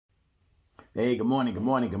Hey, good morning, good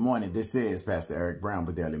morning, good morning. This is Pastor Eric Brown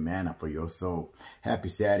with Daily Manna for your soul. Happy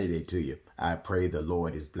Saturday to you. I pray the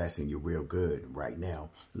Lord is blessing you real good right now.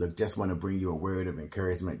 Look, just want to bring you a word of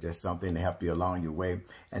encouragement, just something to help you along your way.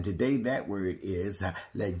 And today that word is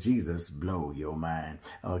let Jesus blow your mind.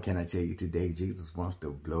 Oh, can I tell you today, Jesus wants to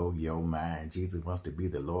blow your mind. Jesus wants to be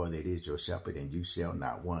the Lord that is your shepherd and you shall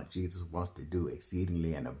not want. Jesus wants to do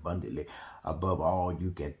exceedingly and abundantly above all you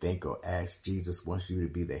can think or ask. Jesus wants you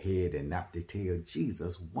to be the head and not the tail.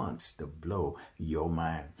 Jesus wants to blow your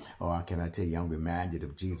mind. Oh, can I tell you, I'm reminded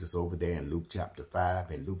of Jesus over there in Luke chapter 5.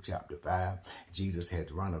 In Luke chapter 5, Jesus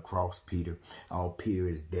has run across Peter. Oh, Peter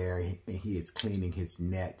is there and he is cleaning his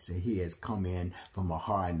nets, and he has come in from a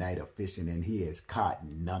hard night of fishing and he has caught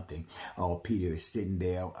nothing. Oh, Peter is sitting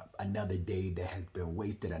there, another day that has been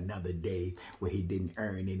wasted, another day where he didn't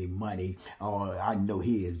earn any money. Oh, I know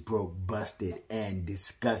he is broke, busted, and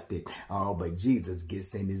disgusted. Oh, but Jesus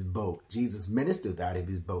gets in his boat. Jesus ministers out of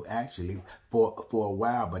his boat actually for a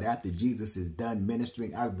while, but after Jesus is done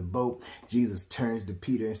ministering out of the boat, Jesus turns to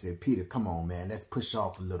Peter and said, Peter, come on, man, let's push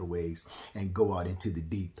off a little ways and go out into the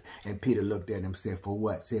deep. And Peter looked at him and said, for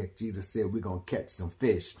what? Jesus said, we're going to catch some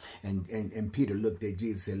fish. And Peter looked at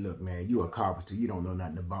Jesus and said, look, man, you a carpenter. You don't know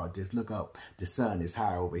nothing about this. Look up. The sun is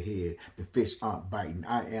high overhead. The fish aren't biting.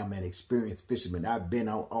 I am an experienced fisherman. I've been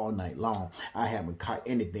out all night long. I haven't caught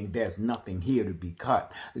anything. There's nothing here to be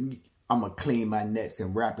caught. I'm going to clean my nets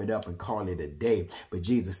and wrap it up and call it a day. But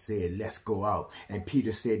Jesus said, let's go out. And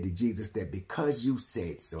Peter said to Jesus that because you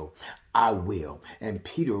said so, I will. And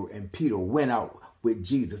Peter went out with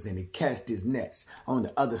Jesus and he cast his nets on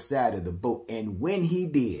the other side of the boat. And when he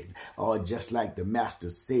did, just like the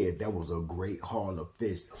master said, there was a great haul of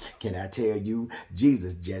fish. Can I tell you,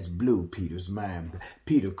 Jesus just blew Peter's mind.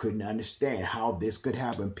 Peter couldn't understand how this could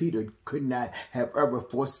happen. Peter could not have ever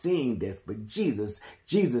foreseen this, but Jesus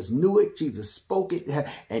knew it. Jesus spoke it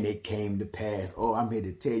and it came to pass. Oh, I'm here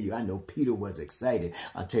to tell you, I know Peter was excited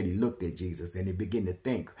until he looked at Jesus and he began to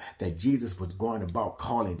think that Jesus was going about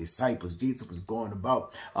calling disciples. Jesus was going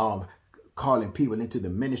about calling people into the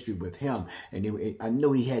ministry with him. And I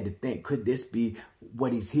know he had to think, could this be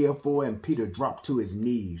what he's here for? And Peter dropped to his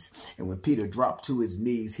knees. And when Peter dropped to his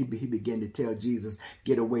knees, he began to tell Jesus,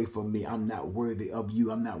 get away from me. I'm not worthy of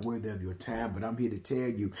you. I'm not worthy of your time. But I'm here to tell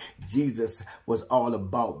you, Jesus was all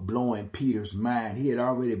about blowing Peter's mind. He had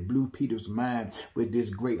already blew Peter's mind with this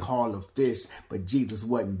great haul of fish. But Jesus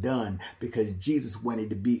wasn't done, because Jesus wanted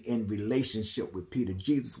to be in relationship with Peter.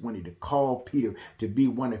 Jesus wanted to call Peter to be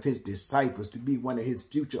one of his disciples, to be one of his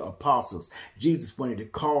future apostles. Jesus wanted to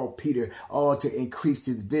call Peter to increase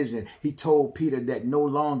his vision. He told Peter that no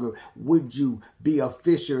longer would you be a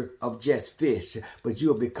fisher of just fish, but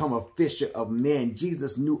you'll become a fisher of men.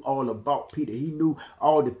 Jesus knew all about Peter. He knew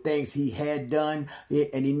all the things he had done,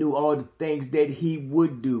 and he knew all the things that he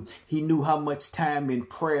would do. He knew how much time in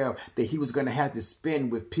prayer that he was going to have to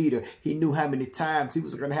spend with Peter. He knew how many times he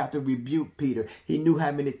was going to have to rebuke Peter. He knew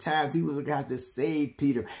how many times he was going to have to save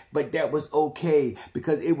Peter. But that was okay,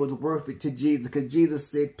 because it was worth it to Jesus, because Jesus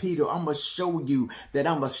said, Peter, I'm going to show you that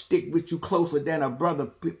I'm going to stick with you closer than a brother.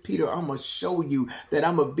 Peter, I'm going to show you that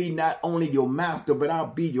I'm going to be not only your master, but I'll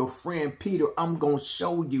be your friend. Peter, I'm going to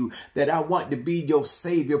show you that I want to be your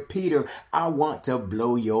savior. Peter, I want to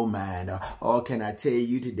blow your mind. Oh, can I tell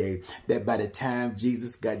you today that by the time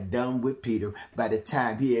Jesus got done with Peter, by the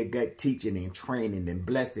time he had got teaching and training and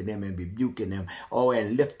blessing him and rebuking him,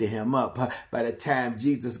 and lifting him up, by the time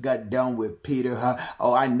Jesus got done with Peter,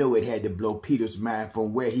 I know it had to blow Peter's mind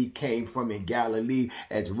from where he came from in Galilee,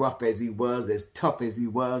 as rough as he was, as tough as he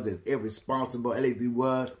was, as irresponsible as he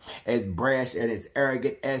was, as brash and as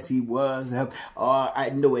arrogant as he was.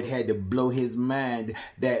 I know it had to blow his mind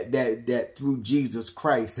that through Jesus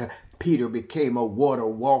Christ, Peter became a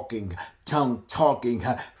water-walking, tongue-talking,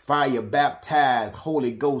 fire-baptized,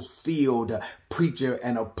 Holy Ghost-filled preacher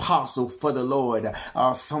and apostle for the Lord.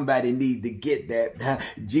 Somebody need to get that.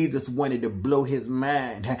 Jesus wanted to blow his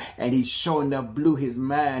mind, and he sure enough blew his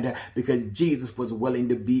mind, because Jesus was willing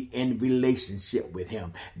to be in relationship with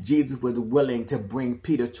him. Jesus was willing to bring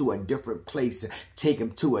Peter to a different place, take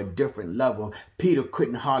him to a different level. Peter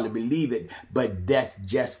couldn't hardly believe it, but that's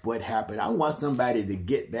just what happened. I want somebody to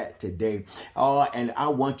get that today. And I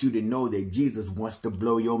want you to know that Jesus wants to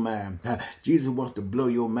blow your mind. Jesus wants to blow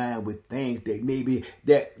your mind with things that maybe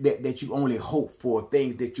that you only hope for,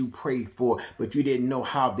 things that you prayed for, but you didn't know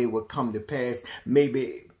how they would come to pass.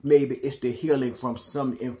 Maybe Maybe it's the healing from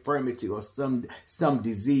some infirmity or some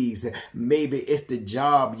disease. Maybe it's the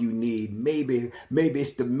job you need. Maybe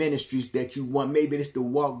it's the ministries that you want. Maybe it's to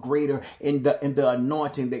walk greater in the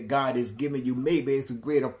anointing that God has given you. Maybe it's a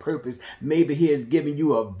greater purpose. Maybe he has given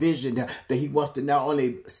you a vision that he wants to not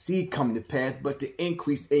only see come to pass, but to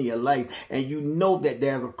increase in your life. And you know that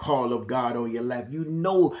there's a call of God on your life. You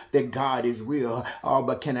know that God is real. Oh,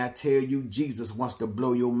 but can I tell you, Jesus wants to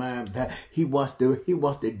blow your mind. He wants to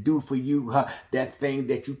do for you that thing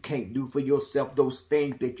that you can't do for yourself, those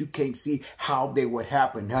things that you can't see how they would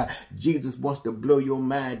happen. Jesus wants to blow your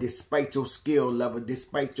mind despite your skill level,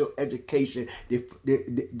 despite your education,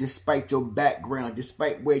 despite your background,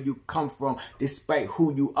 despite where you come from, despite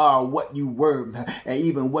who you are, what you were, and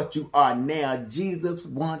even what you are now. Jesus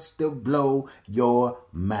wants to blow your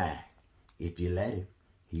mind. If you let him,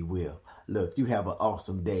 he will. Look, you have an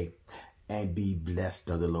awesome day and be blessed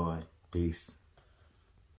of the Lord. Peace.